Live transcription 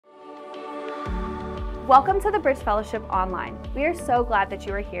Welcome to the Bridge Fellowship Online. We are so glad that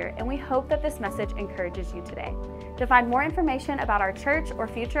you are here, and we hope that this message encourages you today. To find more information about our church or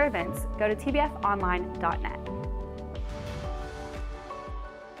future events, go to tbfonline.net.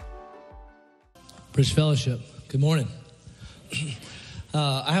 Bridge Fellowship, good morning.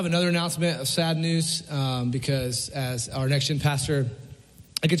 I have another announcement of sad news because as our next gen pastor,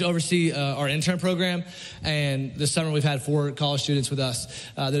 I get to oversee our intern program, and this summer we've had 4 college students with us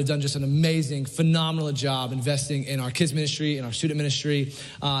that have done just an amazing, phenomenal job investing in our kids ministry and our student ministry.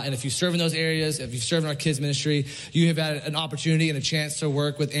 And if you serve in those areas, if you serve in our kids ministry, you have had an opportunity and a chance to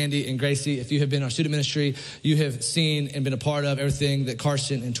work with Andy and Gracie. If you have been in our student ministry, you have seen and been a part of everything that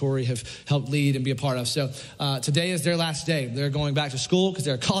Carson and Tori have helped lead and be a part of. So today is their last day. They're going back to school because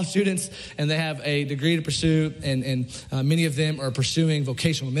they're college students and they have a degree to pursue, and many of them are pursuing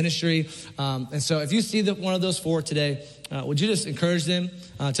vocational ministry. And so if you see one of those 4 today, would you just encourage them,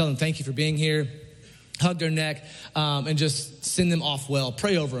 tell them thank you for being here, hug their neck, and just send them off well,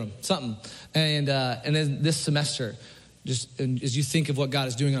 pray over them, something. And then this semester, just as you think of what God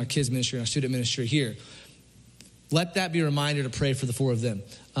is doing in our kids ministry and our student ministry here, let that be a reminder to pray for the 4 of them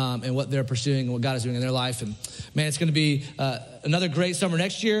and what they're pursuing and what God is doing in their life. And man, it's going to be another great summer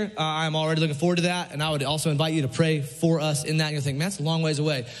next year. I'm already looking forward to that. And I would also invite you to pray for us in that. And you'll think, man, that's a long ways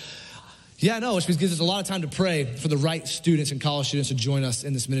away. Yeah, I know, which gives us a lot of time to pray for the right students and college students to join us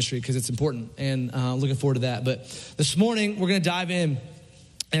in this ministry because it's important. And looking forward to that. But this morning, we're going to dive in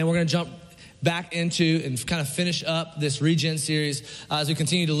and we're going to jump back into and kind of finish up this Regen series as we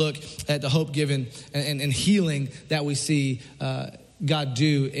continue to look at the hope given and healing that we see God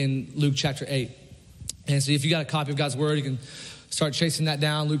do in Luke chapter 8. And so if you got a copy of God's word, you can start chasing that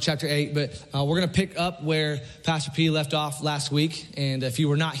down, Luke chapter 8. But we're going to pick up where Pastor P left off last week. And if you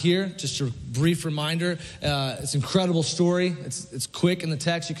were not here, just a brief reminder, it's an incredible story. It's quick in the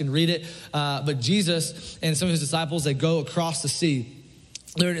text. You can read it. But Jesus and some of his disciples, they go across the sea.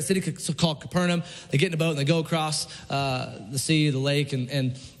 They're in a city called Capernaum. They get in a boat and they go across the sea, the lake,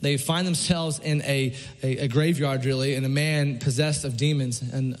 and they find themselves in a graveyard, really, and a man possessed of demons,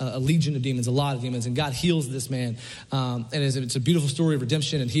 and a legion of demons, a lot of demons, and God heals this man. And it's a beautiful story of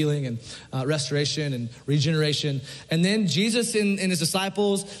redemption and healing and restoration and regeneration. And then Jesus and his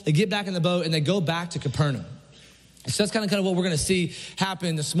disciples, they get back in the boat and they go back to Capernaum. So that's kind of what we're going to see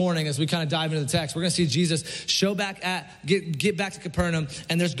happen this morning as we kind of dive into the text. We're going to see Jesus get back to Capernaum,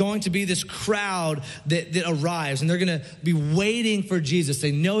 and there's going to be this crowd that arrives, and they're going to be waiting for Jesus.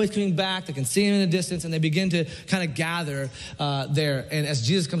 They know he's coming back. They can see him in the distance, and they begin to kind of gather there. And as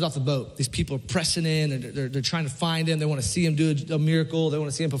Jesus comes off the boat, these people are pressing in, and they're trying to find him. They want to see him do a miracle. They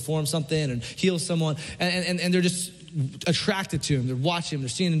want to see him perform something and heal someone, and they're just attracted to him. They're watching him. They're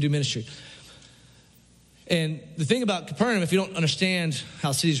seeing him do ministry. And the thing about Capernaum, if you don't understand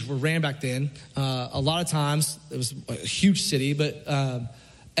how cities were ran back then, a lot of times it was a huge city, but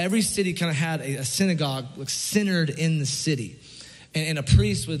every city kind of had a synagogue centered in the city. And a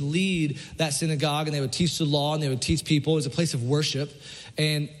priest would lead that synagogue, and they would teach the law, and they would teach people. It was a place of worship.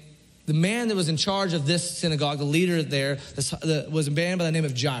 And the man that was in charge of this synagogue, the leader there, was a man by the name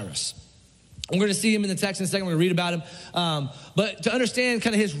of Jairus. We're going to see him in the text in a second. We're going to read about him. But to understand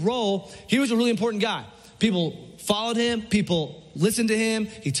kind of his role, he was a really important guy. People followed him. People listened to him.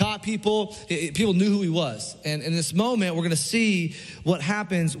 He taught people. People knew who he was. And in this moment, we're going to see what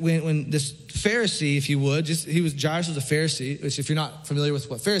happens when this Pharisee, if you would, Jairus was a Pharisee, which if you're not familiar with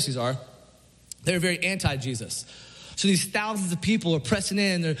what Pharisees are, they're very anti-Jesus. So these thousands of people are pressing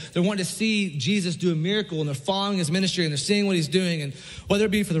in. They're wanting to see Jesus do a miracle, and they're following his ministry, and they're seeing what he's doing. And whether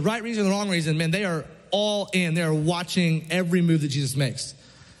it be for the right reason or the wrong reason, man, they are all in. They are watching every move that Jesus makes.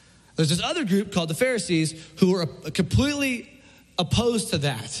 There's this other group called the Pharisees who are completely opposed to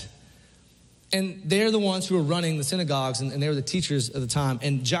that. And they're the ones who are running the synagogues, and they were the teachers of the time.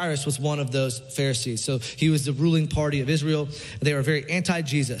 And Jairus was one of those Pharisees. So he was the ruling party of Israel. They were very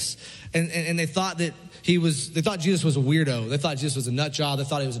anti-Jesus. And they thought that they thought Jesus was a weirdo. They thought Jesus was a nut job. They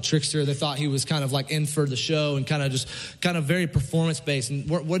thought he was a trickster. They thought he was kind of like in for the show and kind of very performance-based and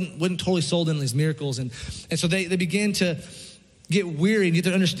wasn't totally sold in these miracles. And so they began to get weary, and you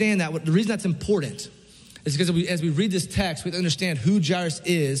have to understand that. The reason that's important is because as we read this text, we have to understand who Jairus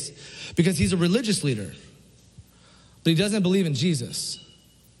is, because he's a religious leader, but he doesn't believe in Jesus.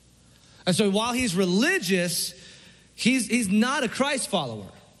 And so while he's religious, he's not a Christ follower.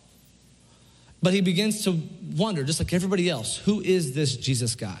 But he begins to wonder, just like everybody else, who is this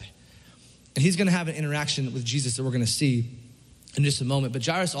Jesus guy? And he's going to have an interaction with Jesus that we're going to see in just a moment. But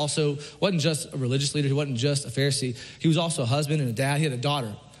Jairus also wasn't just a religious leader. He wasn't just a Pharisee. He was also a husband and a dad. He had a daughter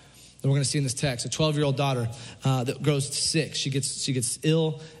that we're going to see in this text, a 12-year-old daughter that grows sick. She gets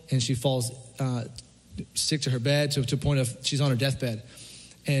ill, and she falls sick to her bed to a point of she's on her deathbed.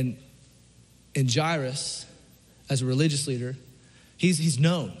 And Jairus, as a religious leader, he's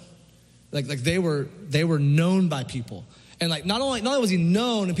known. Like they were known by people. And like not only was he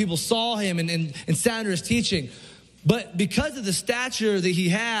known and people saw him and sat under his teaching, but because of the stature that he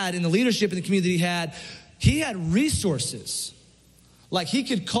had and the leadership in the community he had resources. Like he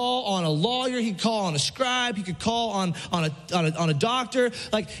could call on a lawyer, he could call on a scribe, he could call on a doctor.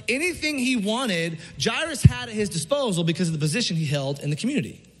 Like anything he wanted, Jairus had at his disposal because of the position he held in the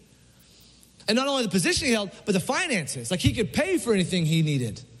community. And not only the position he held, but the finances. Like he could pay for anything he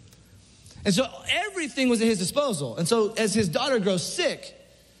needed. And so everything was at his disposal. And so as his daughter grows sick,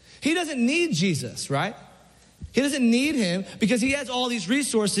 he doesn't need Jesus, right? He doesn't need him because he has all these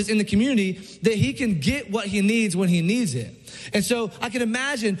resources in the community that he can get what he needs when he needs it. And so I can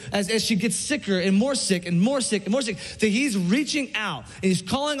imagine as she gets sicker and more sick and more sick and more sick, that he's reaching out and he's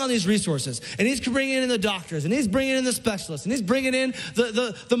calling on these resources and he's bringing in the doctors and he's bringing in the specialists and he's bringing in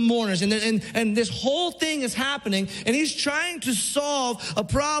the mourners and this whole thing is happening and he's trying to solve a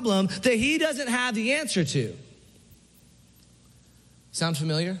problem that he doesn't have the answer to. Sound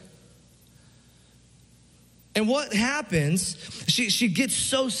familiar? And what happens, she gets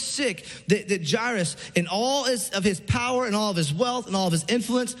so sick that Jairus, in all of his power and all of his wealth and all of his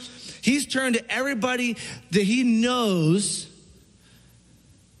influence, he's turned to everybody that he knows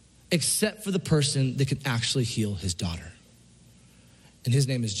except for the person that can actually heal his daughter. And his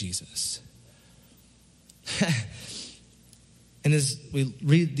name is Jesus. And as we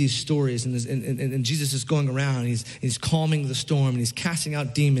read these stories and Jesus is going around, he's calming the storm and he's casting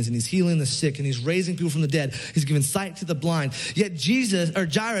out demons and he's healing the sick and he's raising people from the dead. He's giving sight to the blind. Yet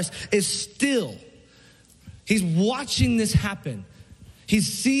Jairus is still, he's watching this happen. He's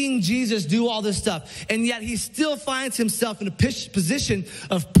seeing Jesus do all this stuff. And yet he still finds himself in a position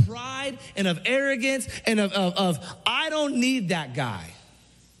of pride and of arrogance and of I don't need that guy.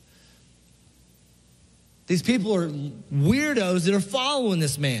 These people are weirdos that are following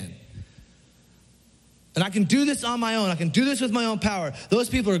this man. And I can do this on my own. I can do this with my own power. Those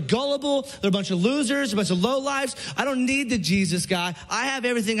people are gullible. They're a bunch of losers, a bunch of lowlifes. I don't need the Jesus guy. I have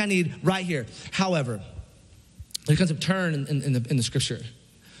everything I need right here. However, there comes a turn in the scripture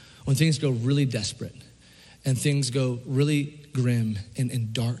when things go really desperate and things go really grim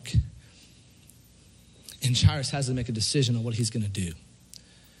and dark. And Jairus has to make a decision on what he's going to do.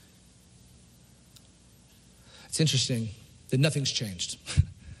 It's interesting that nothing's changed.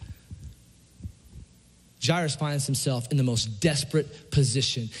 Jairus finds himself in the most desperate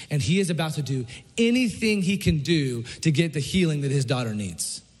position, and he is about to do anything he can do to get the healing that his daughter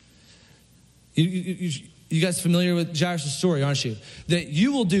needs. You guys familiar with Jairus' story, aren't you? That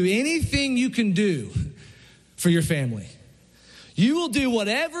you will do anything you can do for your family. You will do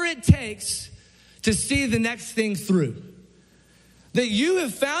whatever it takes to see the next thing through. That you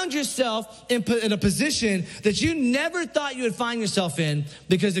have found yourself in a position that you never thought you would find yourself in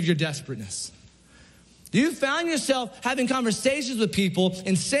because of your desperateness. You found yourself having conversations with people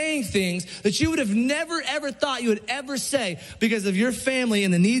and saying things that you would have never, ever thought you would ever say because of your family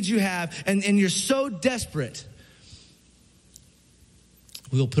and the needs you have, and you're so desperate.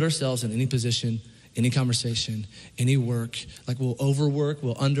 We will put ourselves in any position, any conversation, any work. Like we'll overwork,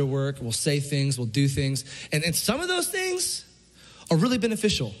 we'll underwork, we'll say things, we'll do things. And some of those things are really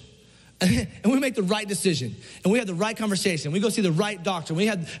beneficial. And we make the right decision. And we have the right conversation. We go see the right doctor.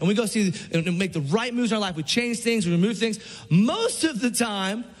 And we go see and make the right moves in our life. We change things, we remove things. Most of the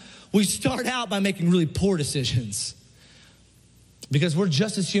time, we start out by making really poor decisions. Because we're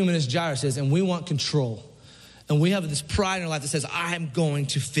just as human as Jairus is, and we want control. And we have this pride in our life that says, I'm going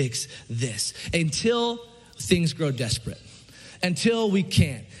to fix this. Until things grow desperate. Until we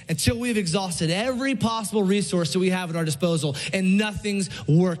can't. Until we've exhausted every possible resource that we have at our disposal and nothing's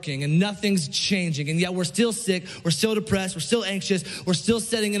working and nothing's changing. And yet we're still sick, we're still depressed, we're still anxious, we're still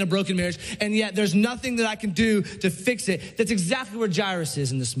sitting in a broken marriage. And yet there's nothing that I can do to fix it. That's exactly where Jairus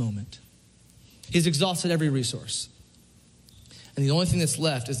is in this moment. He's exhausted every resource. And the only thing that's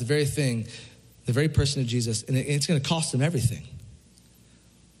left is the very person of Jesus. And it's going to cost him everything.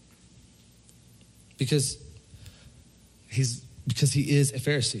 Because he is a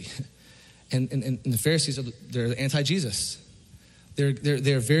Pharisee. And the Pharisees they're anti-Jesus.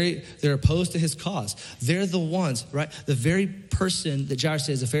 They're opposed to his cause. They're the ones, right? The very person that Jairus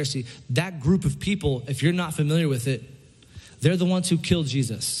is a Pharisee, that group of people, if you're not familiar with it, they're the ones who killed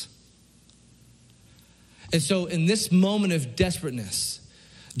Jesus. And so in this moment of desperateness,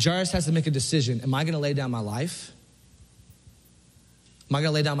 Jairus has to make a decision. Am I going to lay down my life? Am I going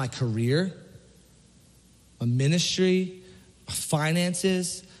to lay down my career, my ministry, my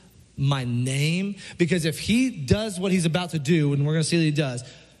finances, my name? Because if he does what he's about to do, and we're going to see that he does,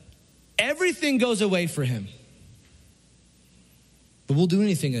 everything goes away for him. But we'll do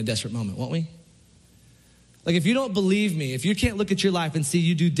anything in a desperate moment, won't we? Like if you don't believe me, if you can't look at your life and see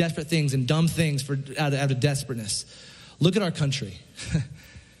you do desperate things and dumb things out of desperateness, look at our country.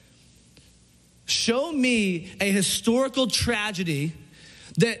 Show me a historical tragedy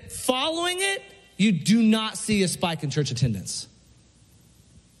that following it, you do not see a spike in church attendance.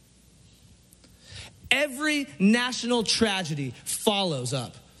 Every national tragedy follows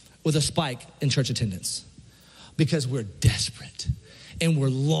up with a spike in church attendance because we're desperate and we're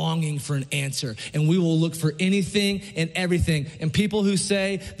longing for an answer, and we will look for anything and everything. And people who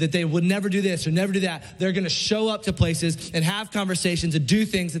say that they would never do this or never do that, they're gonna show up to places and have conversations and do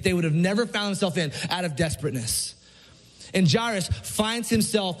things that they would have never found themselves in out of desperateness. And Jairus finds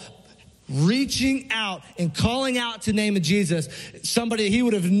himself reaching out and calling out to the name of Jesus, somebody he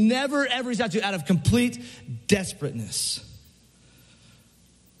would have never ever reached out to out of complete desperateness.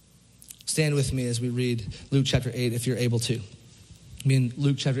 Stand with me as we read Luke chapter 8 if you're able to. In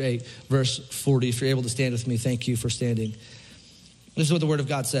Luke chapter 8, verse 40, if you're able to stand with me, thank you for standing. This is what the word of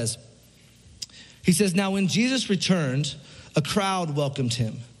God says. He says, now when Jesus returned, a crowd welcomed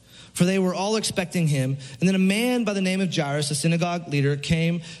him, for they were all expecting him. And then a man by the name of Jairus, a synagogue leader,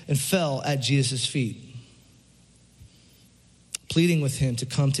 came and fell at Jesus' feet, pleading with him to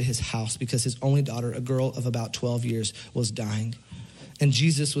come to his house because his only daughter, a girl of about 12 years, was dying. And as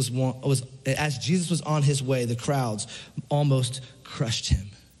Jesus was on his way, the crowds almost crushed him.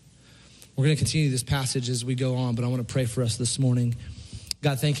 We're going to continue this passage as we go on, but I want to pray for us this morning.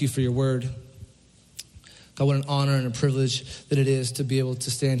 God, thank you for your word. God, what an honor and a privilege that it is to be able to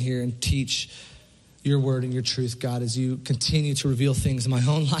stand here and teach your word and your truth, God, as you continue to reveal things in my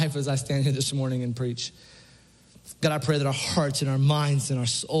own life as I stand here this morning and preach. God, I pray that our hearts and our minds and our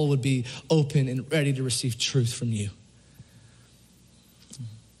soul would be open and ready to receive truth from you.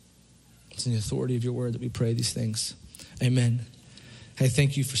 It's in the authority of your word that we pray these things. Amen. Hey,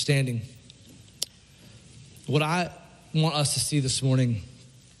 thank you for standing. What I want us to see this morning,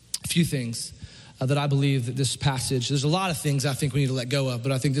 a few things that I believe that this passage, there's a lot of things I think we need to let go of,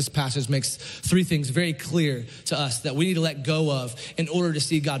 but I think this passage makes three things very clear to us that we need to let go of in order to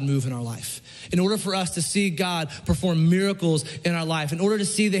see God move in our life. In order for us to see God perform miracles in our life, in order to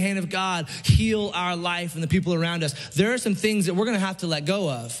see the hand of God heal our life and the people around us, there are some things that we're gonna have to let go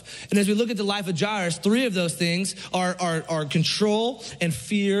of. And as we look at the life of Jairus, three of those things are control and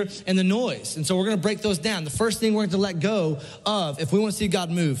fear and the noise. And so we're gonna break those down. The first thing we're going to let go of if we wanna see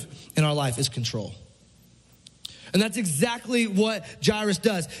God move in our life is control. And that's exactly what Jairus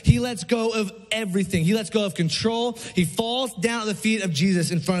does. He lets go of everything. He lets go of control. He falls down at the feet of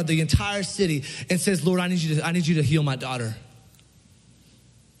Jesus in front of the entire city and says, Lord, I need you to heal my daughter.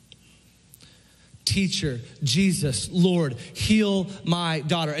 Teacher, Jesus, Lord, heal my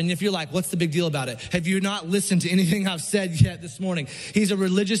daughter. And if you're like, what's the big deal about it? Have you not listened to anything I've said yet this morning? He's a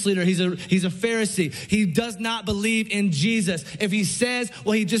religious leader. He's a Pharisee. He does not believe in Jesus. If he says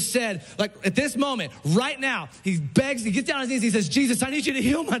what he just said, like at this moment, right now, he begs, he gets down on his knees, he says, Jesus, I need you to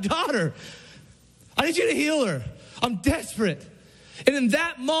heal my daughter. I need you to heal her. I'm desperate. And in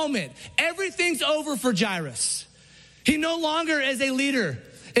that moment, everything's over for Jairus. He no longer is a leader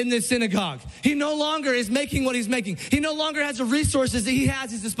in this synagogue. He no longer is making what he's making. He no longer has the resources that he has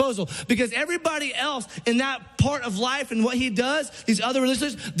at his disposal because everybody else in that part of life and what he does, these other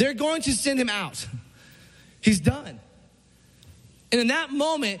religious, they're going to send him out. He's done. And in that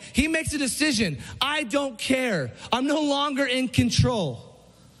moment, he makes a decision. I don't care. I'm no longer in control.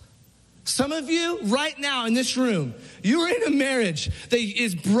 Some of you right now in this room, you're in a marriage that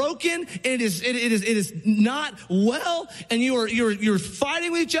is broken, and it is not well, and you're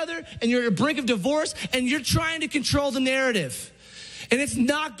fighting with each other, and you're at the brink of divorce, and you're trying to control the narrative. And it's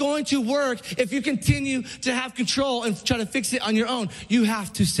not going to work if you continue to have control and try to fix it on your own. You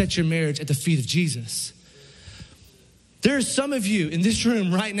have to set your marriage at the feet of Jesus. There's some of you in this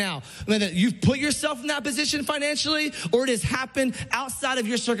room right now that you've put yourself in that position financially, or it has happened outside of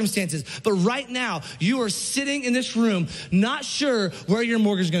your circumstances. But right now, you are sitting in this room not sure where your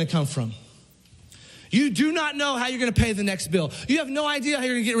mortgage is going to come from. You do not know how you're going to pay the next bill. You have no idea how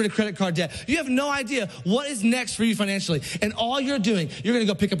you're going to get rid of credit card debt. You have no idea what is next for you financially. And all you're doing, you're going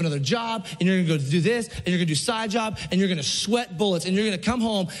to go pick up another job, and you're going to go do this, and you're going to do side job, and you're going to sweat bullets, and you're going to come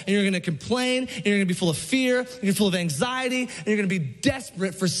home, and you're going to complain, and you're going to be full of fear, and you're full of anxiety, and you're going to be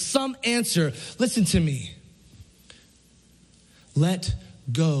desperate for some answer. Listen to me. Let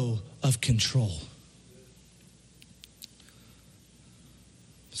go of control.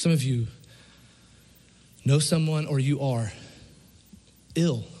 Some of you know someone, or you are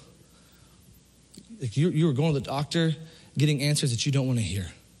ill Like you are going to the doctor, getting answers that you don't want to hear.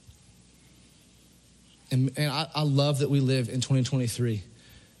 And I love that we live in 2023.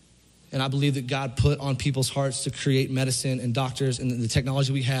 And I believe that God put on people's hearts to create medicine and doctors and the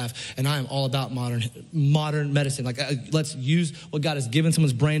technology we have. And I am all about modern medicine. Like, let's use what God has given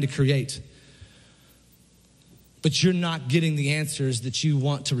someone's brain to create. But you're not getting the answers that you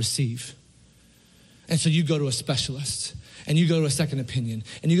want to receive. And so you go to a specialist, and you go to a second opinion,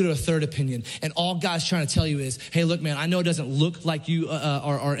 and you go to a third opinion. And all God's trying to tell you is, hey, look, man, I know it doesn't look like you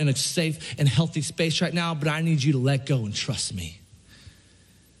are in a safe and healthy space right now, but I need you to let go and trust me.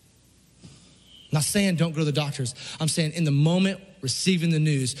 I'm not saying don't go to the doctors. I'm saying in the moment receiving the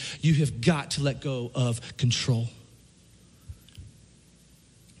news, you have got to let go of control.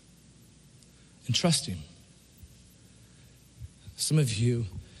 And trust him. Some of you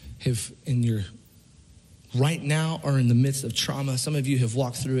have right now are in the midst of trauma. Some of you have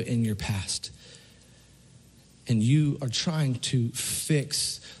walked through it in your past. And you are trying to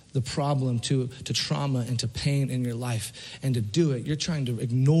fix the problem to trauma and to pain in your life. And to do it, you're trying to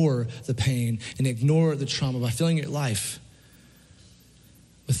ignore the pain and ignore the trauma by filling your life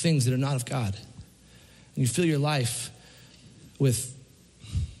with things that are not of God. And you fill your life with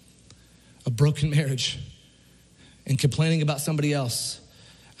a broken marriage and complaining about somebody else.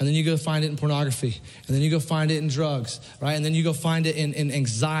 And then you go find it in pornography. And then you go find it in drugs, right? And then you go find it in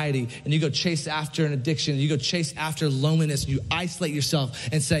anxiety. And you go chase after an addiction. And you go chase after loneliness. And you isolate yourself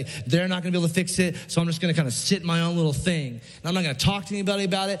and say, they're not going to be able to fix it, so I'm just going to kind of sit in my own little thing. And I'm not going to talk to anybody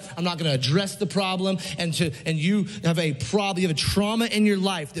about it. I'm not going to address the problem. And you have a problem, you have a trauma in your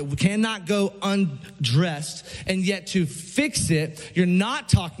life that cannot go undressed. And yet to fix it, you're not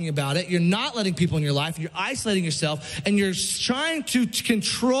talking about it. You're not letting people in your life. You're isolating yourself. And you're trying to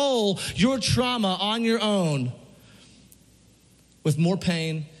control your trauma on your own with more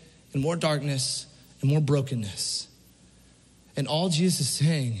pain and more darkness and more brokenness. And all Jesus is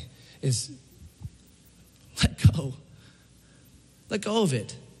saying is, let go. Let go of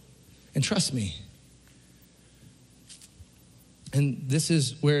it and trust me. And this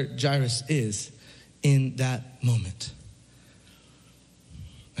is where Jairus is in that moment.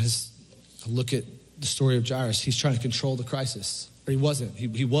 As I look at the story of Jairus, he's trying to control the crisis. Or he wasn't.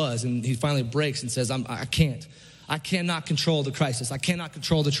 He was, and he finally breaks and says, I can't. I cannot control the crisis. I cannot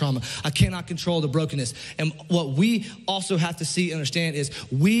control the trauma. I cannot control the brokenness. And what we also have to see and understand is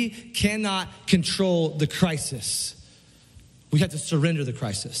we cannot control the crisis. We have to surrender the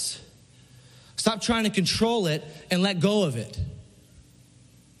crisis. Stop trying to control it and let go of it.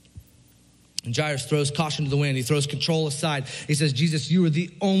 And Jairus throws caution to the wind. He throws control aside. He says, Jesus, you are the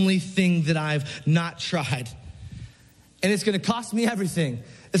only thing that I've not tried. And it's going to cost me everything.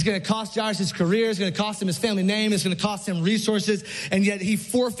 It's going to cost Jairus his career. It's going to cost him his family name. It's going to cost him resources. And yet he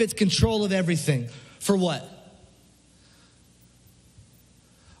forfeits control of everything. For what?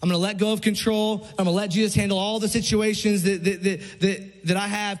 I'm going to let go of control. I'm going to let Jesus handle all the situations that I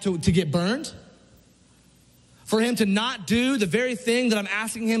have to get burned. For him to not do the very thing that I'm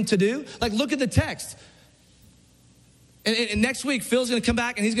asking him to do. Like, look at the text. And next week, Phil's going to come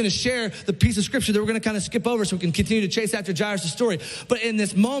back and he's going to share the piece of scripture that we're going to kind of skip over so we can continue to chase after Jairus' story. But in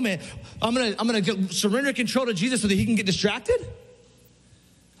this moment, I'm going to surrender control to Jesus so that he can get distracted.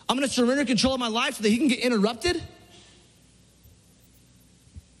 I'm going to surrender control of my life so that he can get interrupted.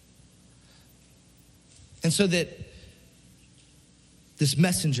 And so that this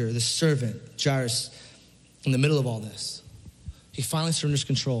messenger, this servant, Jairus, in the middle of all this, he finally surrenders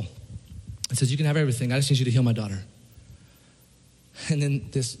control and says, you can have everything. I just need you to heal my daughter. And then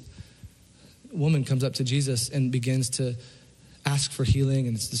this woman comes up to Jesus and begins to ask for healing.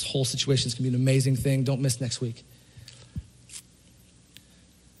 And this whole situation is going to be an amazing thing. Don't miss next week.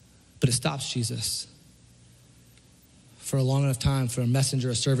 But it stops Jesus for a long enough time for a messenger,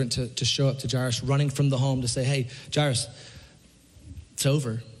 a servant to show up to Jairus, running from the home to say, hey, Jairus, it's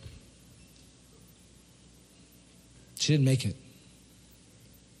over. She didn't make it.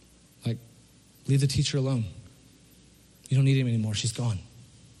 Like, leave the teacher alone. You don't need him anymore. She's gone.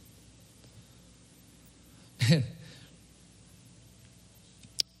 And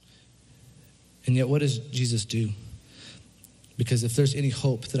yet, what does Jesus do? Because if there's any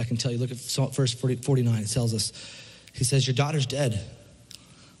hope that I can tell you, look at verse 49. It tells us, he says, your daughter's dead.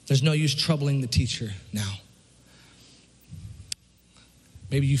 There's no use troubling the teacher now.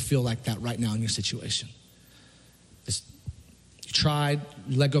 Maybe you feel like that right now in your situation. You tried,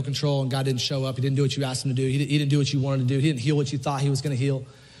 you let go of control, and God didn't show up. He didn't do what you asked him to do. He didn't do what you wanted to do. He didn't heal what you thought he was going to heal.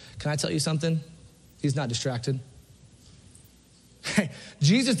 Can I tell you something? He's not distracted. Hey,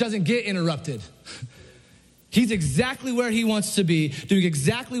 Jesus doesn't get interrupted. He's exactly where he wants to be, doing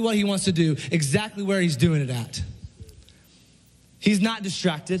exactly what he wants to do, exactly where he's doing it at. He's not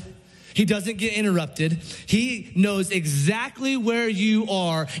distracted. He doesn't get interrupted. He knows exactly where you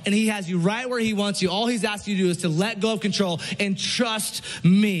are, and he has you right where he wants you. All he's asking you to do is to let go of control and trust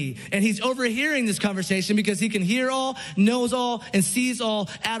me. And he's overhearing this conversation because he can hear all, knows all, and sees all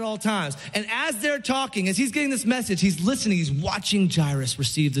at all times. And as they're talking, as he's getting this message, he's listening, he's watching Jairus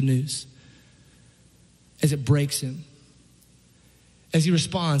receive the news as it breaks him, as he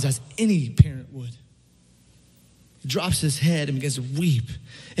responds as any parent would. He drops his head and begins to weep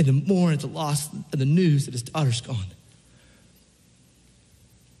and to mourn at the loss of the news that his daughter's gone.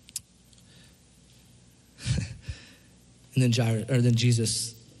 And then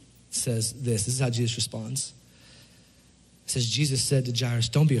Jesus says this. This is how Jesus responds. It says, Jesus said to Jairus,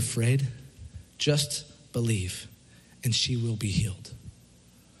 don't be afraid, just believe, and she will be healed.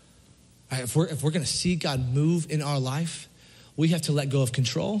 All right, if we're gonna see God move in our life, we have to let go of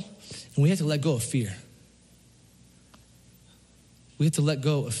control, and we have to let go of fear. We have to let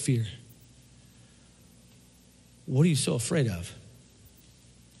go of fear. What are you so afraid of?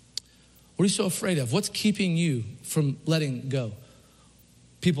 What are you so afraid of? What's keeping you from letting go?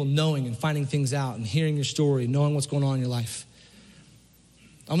 People knowing and finding things out and hearing your story, knowing what's going on in your life.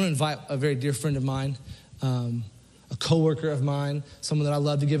 I'm gonna invite a very dear friend of mine, a coworker of mine, someone that I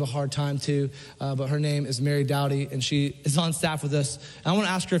love to give a hard time to, but her name is Mary Dowdy, and she is on staff with us. And I want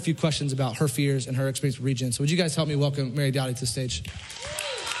to ask her a few questions about her fears and her experience with Regen. So would you guys help me welcome Mary Dowdy to the stage?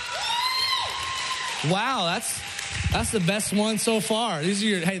 Wow, that's the best one so far. This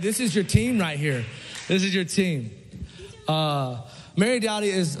is your team right here. This is your team. Mary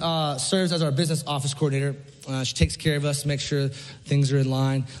Dowdy serves as our business office coordinator. She takes care of us, makes sure things are in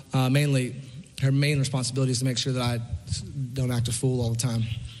line. Mainly, her main responsibility is to make sure that I don't act a fool all the time.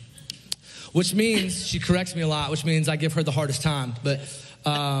 Which means she corrects me a lot, which means I give her the hardest time. But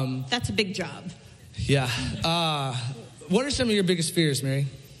that's a big job. Yeah. What are some of your biggest fears, Mary?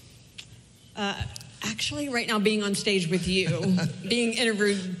 Actually, right now, being on stage with you, being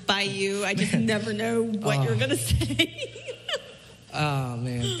interviewed by you, I just never know what you're going to say. Oh,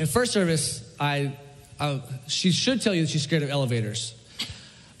 man. In first service, she should tell you that she's scared of elevators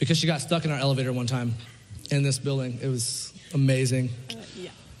because she got stuck in our elevator one time in this building. It was amazing.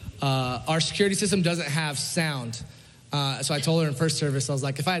 Our security system doesn't have sound. So I told her in first service, I was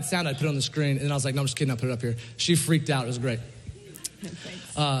like, if I had sound, I'd put it on the screen. And then I was like, no, I'm just kidding, I'll put it up here. She freaked out. It was great.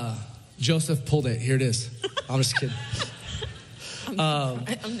 Joseph pulled it. Here it is. I'm just kidding.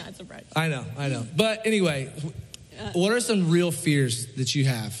 I'm not surprised. I know. But anyway, what are some real fears that you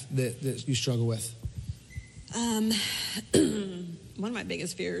have that you struggle with? One of my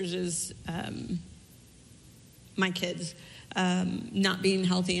biggest fears is my kids not being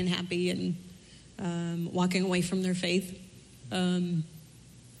healthy and happy and walking away from their faith.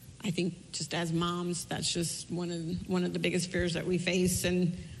 I think just as moms, that's just one of the biggest fears that we face.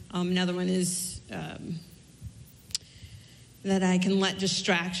 And another one is that I can let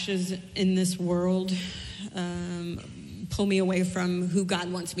distractions in this world pull me away from who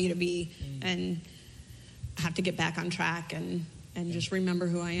God wants me to be, and I have to get back on track and just remember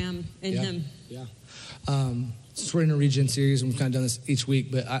who I am in Him. Yeah. So we're in a Regen series, and we've kind of done this each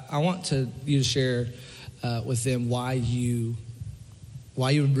week, but I want you to share with them why you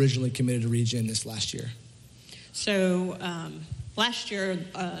originally committed to Regen this last year. So last year,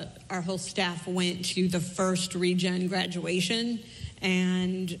 our whole staff went to the first Regen graduation,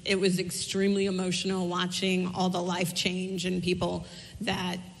 and it was extremely emotional watching all the life change and people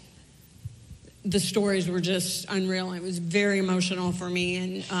that the stories were just unreal. It was very emotional for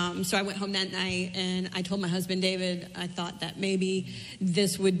me. And so I went home that night and I told my husband, David, I thought that maybe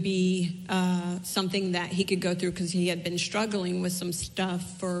this would be something that he could go through because he had been struggling with some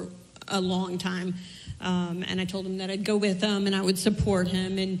stuff for a long time. And I told him that I'd go with him and I would support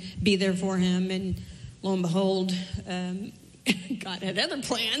him and be there for him. And lo and behold, God had other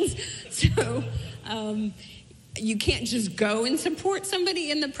plans. So you can't just go and support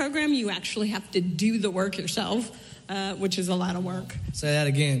somebody in the program. You actually have to do the work yourself, which is a lot of work. Say that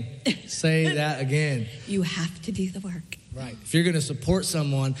again. Say that again. You have to do the work. Right. If you're going to support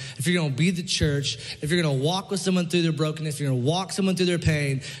someone, if you're going to be the church, if you're going to walk with someone through their brokenness, if you're going to walk someone through their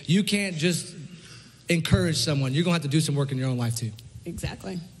pain, you can't just encourage someone. You're going to have to do some work in your own life too.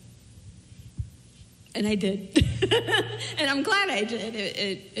 Exactly. And I did. And I'm glad I did.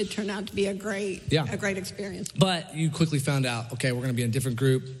 It turned out to be a great experience. But you quickly found out, okay, we're going to be in a different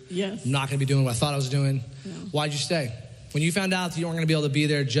group. Yes. I'm not going to be doing what I thought I was doing. No. Why'd you stay? When you found out that you weren't going to be able to be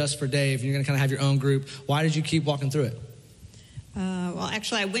there just for Dave, and you're going to kind of have your own group, why did you keep walking through it? Well,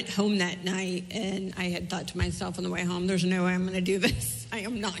 actually, I went home that night, and I had thought to myself on the way home, there's no way I'm going to do this. I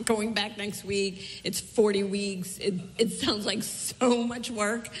am not going back next week. It's 40 weeks. It sounds like so much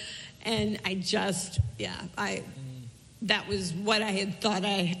work. And I just, that was what I had thought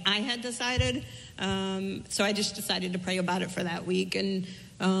I had decided. So I just decided to pray about it for that week. And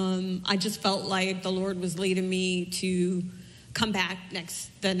I just felt like the Lord was leading me to come back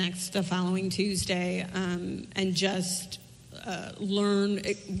the following Tuesday and just learn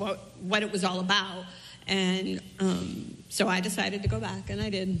what it was all about. And so I decided to go back, and I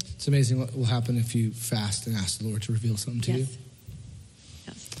did. It's amazing what will happen if you fast and ask the Lord to reveal something to you.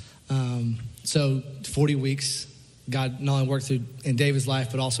 Yes. So 40 weeks, God not only worked through in David's life,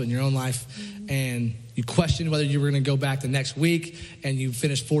 but also in your own life. Mm-hmm. And you questioned whether you were going to go back the next week, and you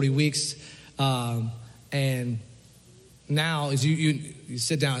finished 40 weeks. And now as you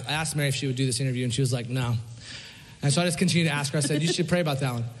sit down, I asked Mary if she would do this interview, and she was like, no. And so I just continued to ask her. I said, you should pray about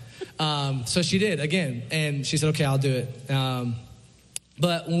that one. So she did again. And she said, okay, I'll do it.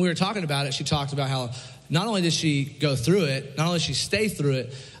 But when we were talking about it, she talked about how not only did she go through it, not only did she stay through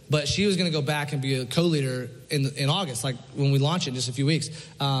it, but she was going to go back and be a co-leader in August, like when we launch it in just a few weeks.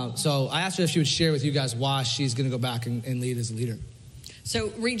 So I asked her if she would share with you guys why she's going to go back and lead as a leader. So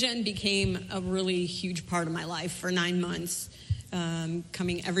Regen became a really huge part of my life for 9 months,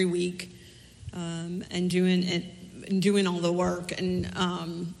 coming every week and doing all the work. And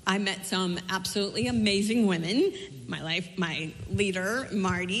I met some absolutely amazing women. My leader,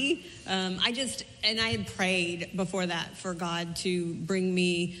 Marty. I had prayed before that for God to bring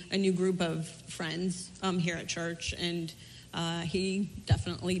me a new group of friends here at church, and he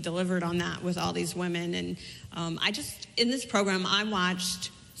definitely delivered on that with all these women. And in this program, I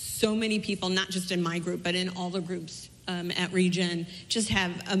watched so many people, not just in my group, but in all the groups at Regen, just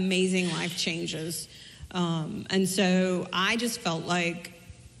have amazing life changes. And so I just felt like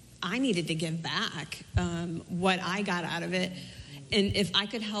I needed to give back what I got out of it. And if I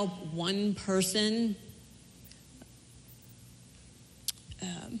could help one person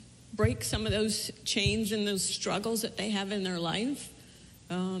break some of those chains and those struggles that they have in their life,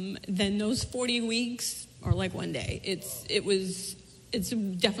 then those 40 weeks are like one day. It's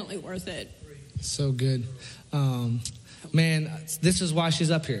definitely worth it. So good. Man, this is why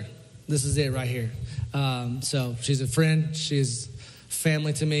she's up here. This is it right here. So she's a friend. She's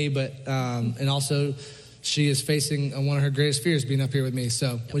family to me, but and also she is facing one of her greatest fears, being up here with me.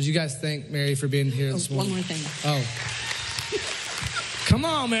 So what did you guys think, Mary, for being here this morning? One more thing. Oh. Come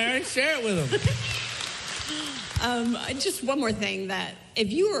on, Mary. Share it with them. Just one more thing, that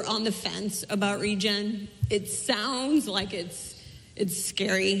if you are on the fence about Regen, it sounds like it's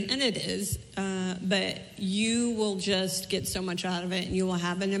scary, and it is, but you will just get so much out of it, and you will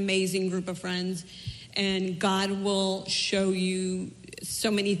have an amazing group of friends, and God will show you so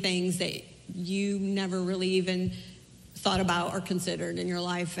many things that you never really even thought about or considered in your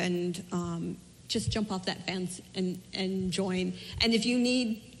life. And just jump off that fence and join. And if you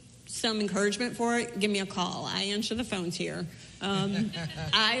need some encouragement for it, give me a call. I answer the phones here.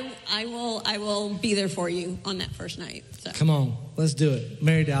 I will be there for you on that first night. So. Come on, let's do it.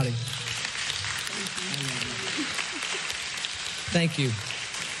 Mary Dowdy. Thank you.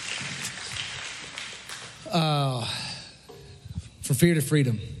 From fear to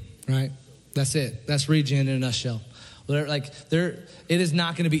freedom, right? That's it. That's Regen in a nutshell. It is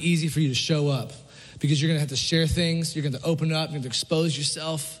not going to be easy for you to show up, because you're going to have to share things. You're going to open up. You're going to expose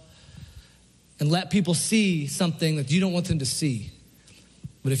yourself and let people see something that you don't want them to see.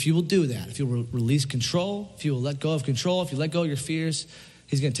 But if you will do that, if you will release control, if you will let go of control, if you let go of your fears,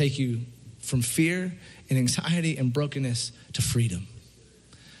 he's going to take you from fear and anxiety and brokenness to freedom.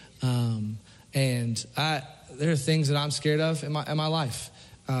 There are things that I'm scared of in my life.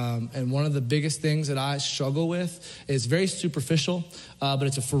 And one of the biggest things that I struggle with is very superficial, but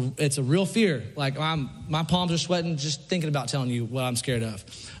it's a real fear. Like my palms are sweating just thinking about telling you what I'm scared of.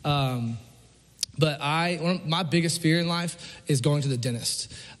 But my biggest fear in life is going to the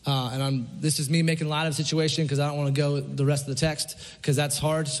dentist. This is me making light of the situation because I don't want to go the rest of the text because that's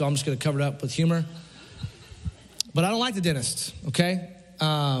hard. So I'm just going to cover it up with humor. But I don't like the dentist, okay?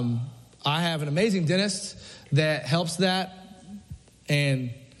 I have an amazing dentist that helps that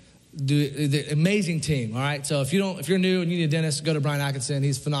and do the amazing team, all right? So if you're new and you need a dentist, go to Brian Atkinson.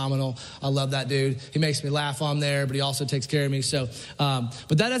 He's phenomenal. I love that dude. He makes me laugh while I'm there, but he also takes care of me. So,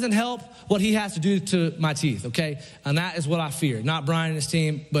 but that doesn't help what he has to do to my teeth, okay? And that is what I fear. Not Brian and his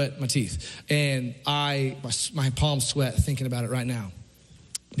team, but my teeth. And my palms sweat thinking about it right now.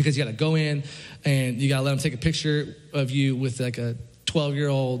 Because you got to go in and you got to let them take a picture of you with like a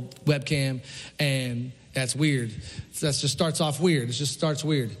 12-year-old webcam, and That's weird. That just starts off weird. It just starts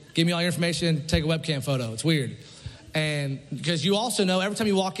weird. Give me all your information, take a webcam photo. It's weird. And because you also know every time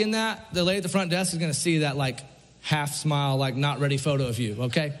you walk in that, the lady at the front desk is going to see that like half smile, like not ready photo of you,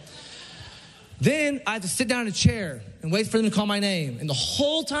 okay? Then I have to sit down in a chair and wait for them to call my name. And the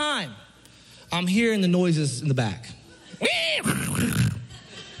whole time, I'm hearing the noises in the back.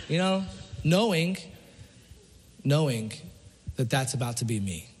 You know, knowing that that's about to be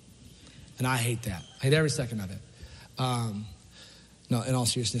me. And I hate that. I hate every second of it. No, in all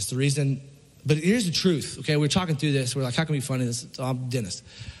seriousness, the reason, but here's the truth, okay? We're talking through this. We're like, how can we be funny? I'm a dentist.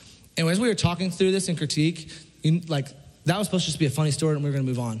 And as we were talking through this in critique, like that was supposed to just be a funny story and we were going to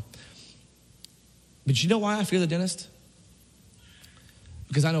move on. But you know why I fear the dentist?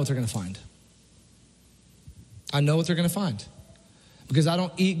 Because I know what they're going to find. I know what they're going to find. Because I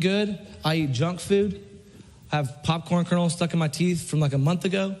don't eat good. I eat junk food. I have popcorn kernels stuck in my teeth from like a month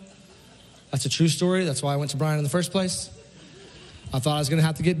ago. That's a true story. That's why I went to Brian in the first place. I thought I was going to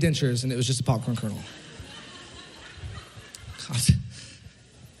have to get dentures, and it was just a popcorn kernel.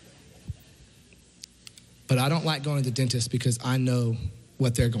 But I don't like going to the dentist because I know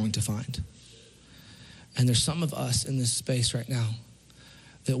what they're going to find. And there's some of us in this space right now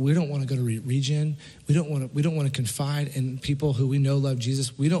that we don't want to go to Regen. We don't want to confide in people who we know love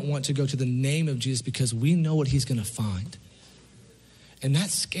Jesus. We don't want to go to the name of Jesus because we know what he's going to find. And that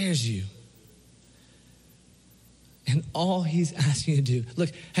scares you. And all he's asking you to do, look,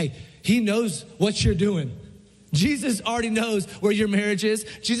 hey, he knows what you're doing. Jesus already knows where your marriage is.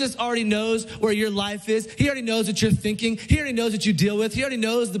 Jesus already knows where your life is. He already knows what you're thinking. He already knows what you deal with. He already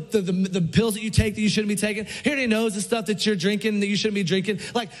knows the pills that you take that you shouldn't be taking. He already knows the stuff that you're drinking that you shouldn't be drinking.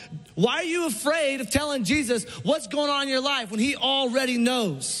 Like, why are you afraid of telling Jesus what's going on in your life when he already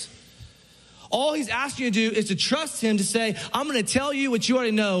knows? All he's asking you to do is to trust him to say, I'm going to tell you what you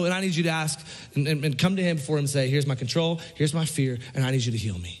already know, and I need you to ask and come to him before him and say, here's my control, here's my fear, and I need you to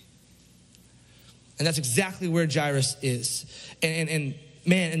heal me. And that's exactly where Jairus is. And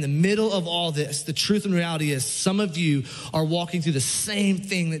man, in the middle of all this, the truth and reality is some of you are walking through the same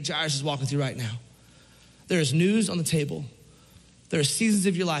thing that Jairus is walking through right now. There is news on the table. There are seasons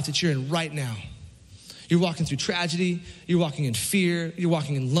of your life that you're in right now. You're walking through tragedy. You're walking in fear. You're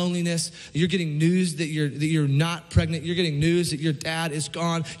walking in loneliness. You're getting news that you're not pregnant. You're getting news that your dad is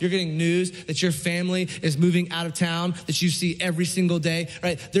gone. You're getting news that your family is moving out of town that you see every single day,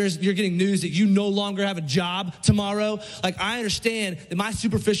 right? You're getting news that you no longer have a job tomorrow. Like, I understand that my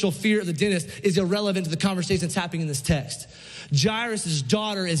superficial fear of the dentist is irrelevant to the conversation that's happening in this text. Jairus'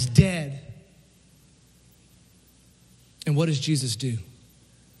 daughter is dead. And what does Jesus do?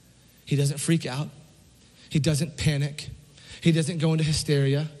 He doesn't freak out. He doesn't panic. He doesn't go into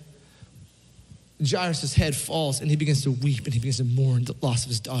hysteria. Jairus' head falls and he begins to weep and he begins to mourn the loss of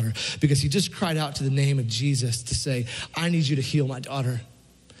his daughter because he just cried out to the name of Jesus to say, I need you to heal my daughter.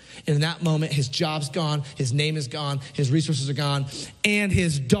 And in that moment, his job's gone, his name is gone, his resources are gone, and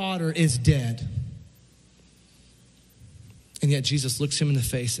his daughter is dead. And yet Jesus looks him in the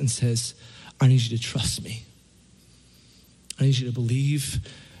face and says, I need you to trust me. I need you to believe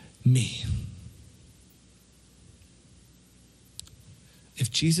me. If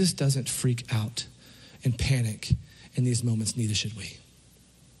Jesus doesn't freak out and panic in these moments, neither should we.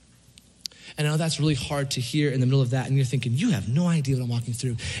 And I know that's really hard to hear in the middle of that, and you're thinking, you have no idea what I'm walking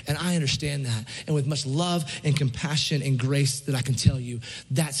through. And I understand that. And with much love and compassion and grace that I can tell you,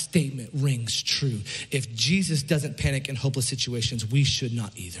 that statement rings true. If Jesus doesn't panic in hopeless situations, we should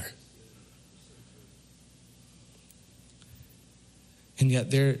not either. And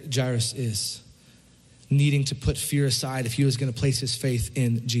yet there Jairus is, needing to put fear aside if he was going to place his faith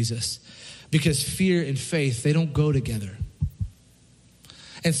in Jesus. Because fear and faith, they don't go together.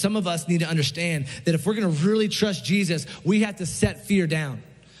 And some of us need to understand that if we're going to really trust Jesus, we have to set fear down.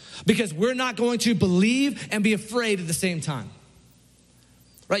 Because we're not going to believe and be afraid at the same time.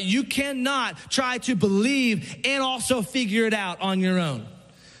 Right? You cannot try to believe and also figure it out on your own.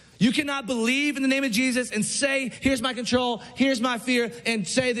 You cannot believe in the name of Jesus and say, here's my control, here's my fear, and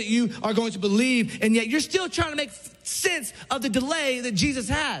say that you are going to believe, and yet you're still trying to make sense of the delay that Jesus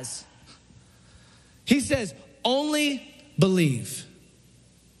has. He says, only believe.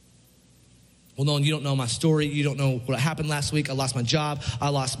 Well, Nolan, you don't know my story. You don't know what happened last week. I lost my job. I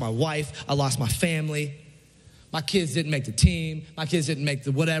lost my wife. I lost my family. My kids didn't make the team. My kids didn't make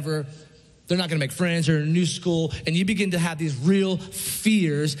the whatever. They're not going to make friends or a new school. And you begin to have these real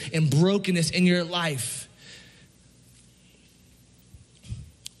fears and brokenness in your life.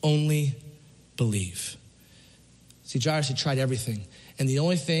 Only believe. See, Jairus had tried everything. And the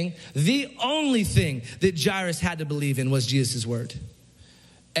only thing that Jairus had to believe in was Jesus' word.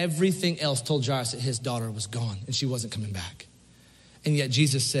 Everything else told Jairus that his daughter was gone and she wasn't coming back. And yet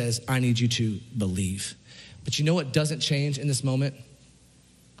Jesus says, I need you to believe. But you know what doesn't change in this moment?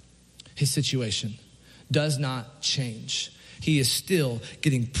 His situation does not change. He is still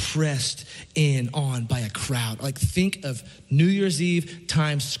getting pressed in on by a crowd. Like, think of New Year's Eve,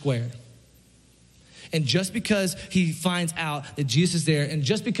 Times Square. And just because he finds out that Jesus is there, and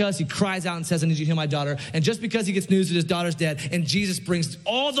just because he cries out and says, I need you to heal my daughter, and just because he gets news that his daughter's dead, and Jesus brings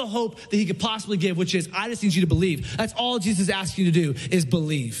all the hope that he could possibly give, which is, I just need you to believe. That's all Jesus asks you to do, is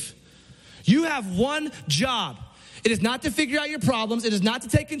believe. You have one job. It is not to figure out your problems. It is not to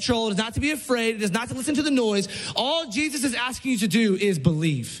take control. It is not to be afraid. It is not to listen to the noise. All Jesus is asking you to do is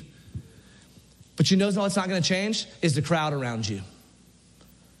believe. But you know what's not going to change? Is the crowd around you.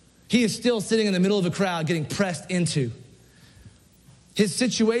 He is still sitting in the middle of a crowd getting pressed into. His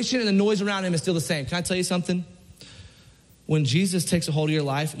situation and the noise around him is still the same. Can I tell you something? When Jesus takes a hold of your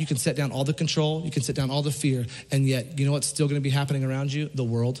life, you can set down all the control. You can set down all the fear. And yet, you know what's still going to be happening around you? The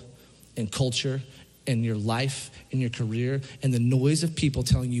world and culture and your life and your career and the noise of people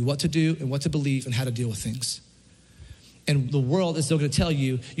telling you what to do and what to believe and how to deal with things. And the world is still going to tell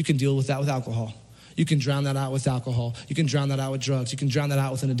you, you can deal with that with alcohol. You can drown that out with alcohol. You can drown that out with drugs. You can drown that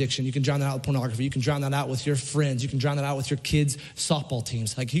out with an addiction. You can drown that out with pornography. You can drown that out with your friends. You can drown that out with your kids' softball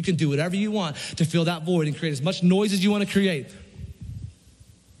teams. Like, you can do whatever you want to fill that void and create as much noise as you want to create.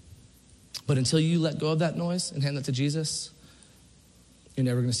 But until you let go of that noise and hand that to Jesus, you're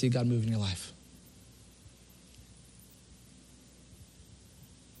never going to see God move in your life.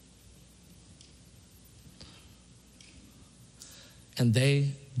 And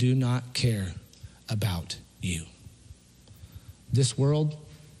they do not care about you. This world,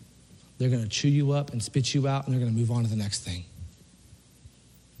 they're going to chew you up and spit you out, and they're going to move on to the next thing.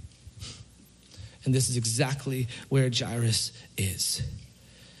 And this is exactly where Jairus is.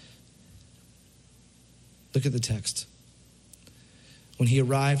 Look at the text. When he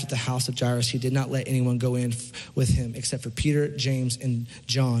arrived at the house of Jairus, he did not let anyone go in with him except for Peter, James, and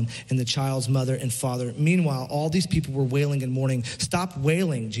John, and the child's mother and father. Meanwhile, all these people were wailing and mourning. Stop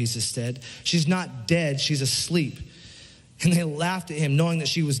wailing, Jesus said. She's not dead, she's asleep. And they laughed at him, knowing that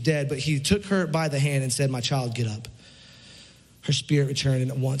she was dead, but he took her by the hand and said, my child, get up. Her spirit returned,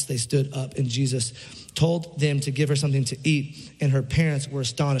 and at once they stood up, and Jesus told them to give her something to eat. And her parents were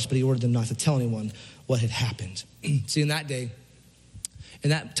astonished, but he ordered them not to tell anyone what had happened. See, in that day, in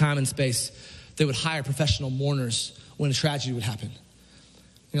that time and space, they would hire professional mourners when a tragedy would happen. And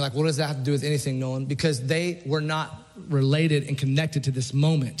you're like, what does that have to do with anything, Nolan? Because they were not related and connected to this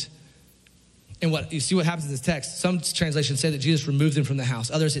moment. And what you see what happens in this text, some translations say that Jesus removed them from the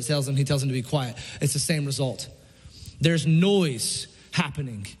house. Others, he tells them to be quiet. It's the same result. There's noise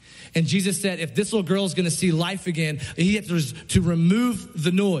happening. And Jesus said, if this little girl is going to see life again, he has to remove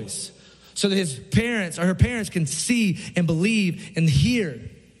the noise, so that his parents or her parents can see and believe and hear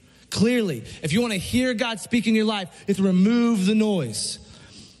clearly. If you want to hear God speak in your life, it's remove the noise.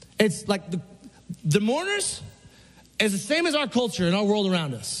 It's like the mourners is the same as our culture and our world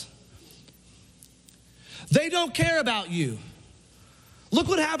around us. They don't care about you. Look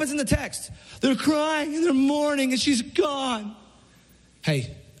what happens in the text. They're crying and they're mourning and she's gone.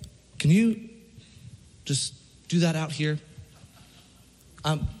 Hey, can you just do that out here?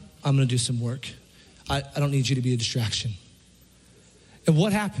 I'm going to do some work. I don't need you to be a distraction. And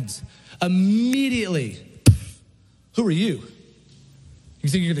what happens? Immediately, who are you? You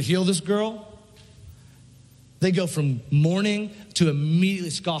think you're going to heal this girl? They go from mourning to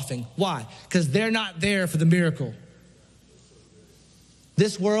immediately scoffing. Why? Because they're not there for the miracle.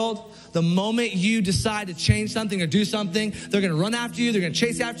 This world, the moment you decide to change something or do something, they're going to run after you, they're going to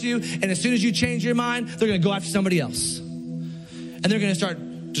chase after you, and as soon as you change your mind, they're going to go after somebody else. And they're going to start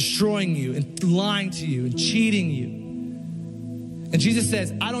destroying you and lying to you and cheating you. And Jesus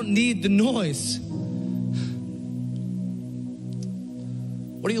says, I don't need the noise.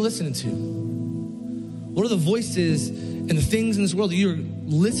 What are you listening to? What are the voices and the things in this world that you're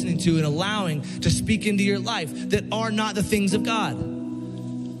listening to and allowing to speak into your life that are not the things of God?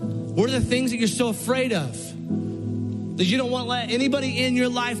 What are the things that you're so afraid of that you don't want to let anybody in your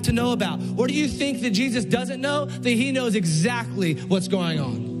life to know about? Or do you think that Jesus doesn't know, that he knows exactly what's going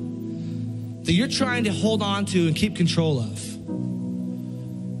on, that you're trying to hold on to and keep control of?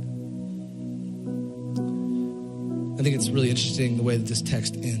 I think it's really interesting the way that this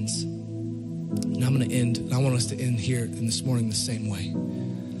text ends. And I'm going to end, and I want us to end here in this morning the same way.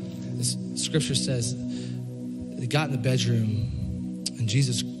 This scripture says they got in the bedroom, and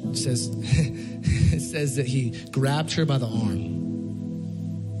Jesus says, it says that he grabbed her by the arm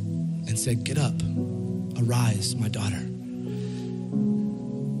and said, get up, arise, my daughter.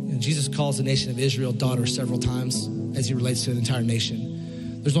 Jesus calls the nation of Israel daughter several times as he relates to an entire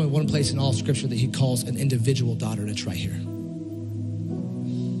nation. There's only one place in all of Scripture that he calls an individual daughter, and it's right here.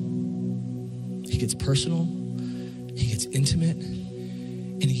 He gets personal, he gets intimate,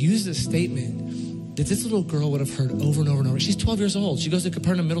 and he uses a statement that this little girl would have heard over and over and over. She's 12 years old. She goes to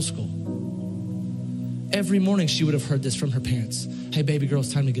Capernaum Middle School. Every morning she would have heard this from her parents. Hey, baby girl,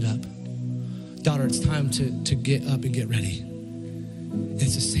 it's time to get up. Daughter, it's time to get up and get ready. And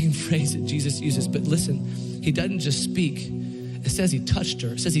it's the same phrase that Jesus uses, but listen, he doesn't just speak. It says he touched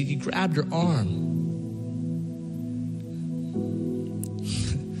her. It says he grabbed her arm.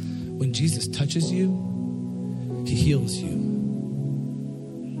 When Jesus touches you, he heals you.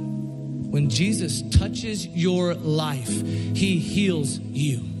 When Jesus touches your life, he heals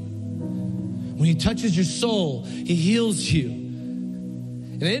you. When he touches your soul, he heals you.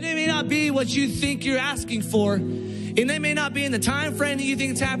 And it may not be what you think you're asking for. And it may not be in the time frame that you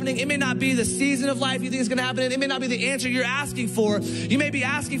think it's happening. It may not be the season of life you think it's going to happen in. It may not be the answer you're asking for. You may be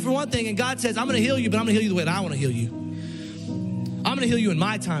asking for one thing, and God says, I'm going to heal you, but I'm going to heal you the way that I want to heal you. I'm going to heal you in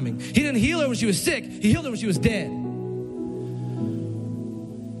my timing. He didn't heal her when she was sick. He healed her when she was dead.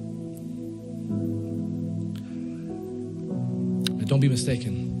 Don't be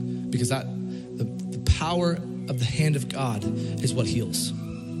mistaken, because the power of the hand of God is what heals.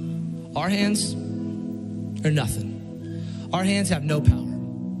 Our hands are nothing. Our hands have no power.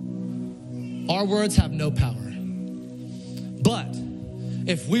 Our words have no power. But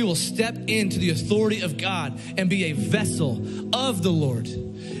if we will step into the authority of God and be a vessel of the Lord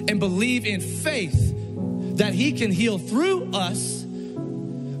and believe in faith that he can heal through us,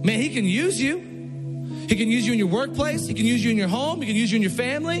 man, he can use you. He can use you in your workplace. He can use you in your home. He can use you in your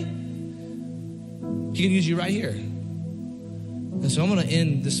family. He can use you right here. And so I'm going to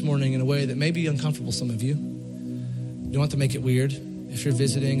end this morning in a way that may be uncomfortable, some of you. You don't have to make it weird. If you're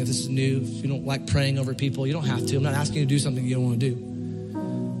visiting, if this is new, if you don't like praying over people, you don't have to. I'm not asking you to do something you don't want to do.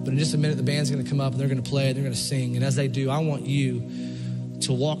 But in just a minute, the band's going to come up and they're going to play, they're going to sing. And as they do, I want you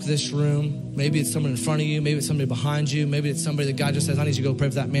to walk this room. Maybe it's someone in front of you. Maybe it's somebody behind you. Maybe it's somebody that God just says, I need you to go pray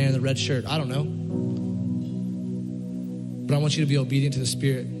for that man in the red shirt. I don't know. But I want you to be obedient to the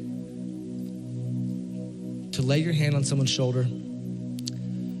Spirit. To lay your hand on someone's shoulder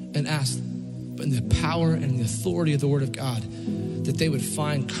and ask, in the power and the authority of the Word of God, that they would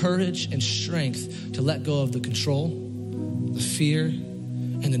find courage and strength to let go of the control, the fear,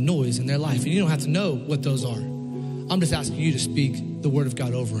 and the noise in their life. And you don't have to know what those are. I'm just asking you to speak the Word of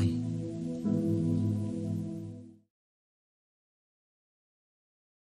God over them.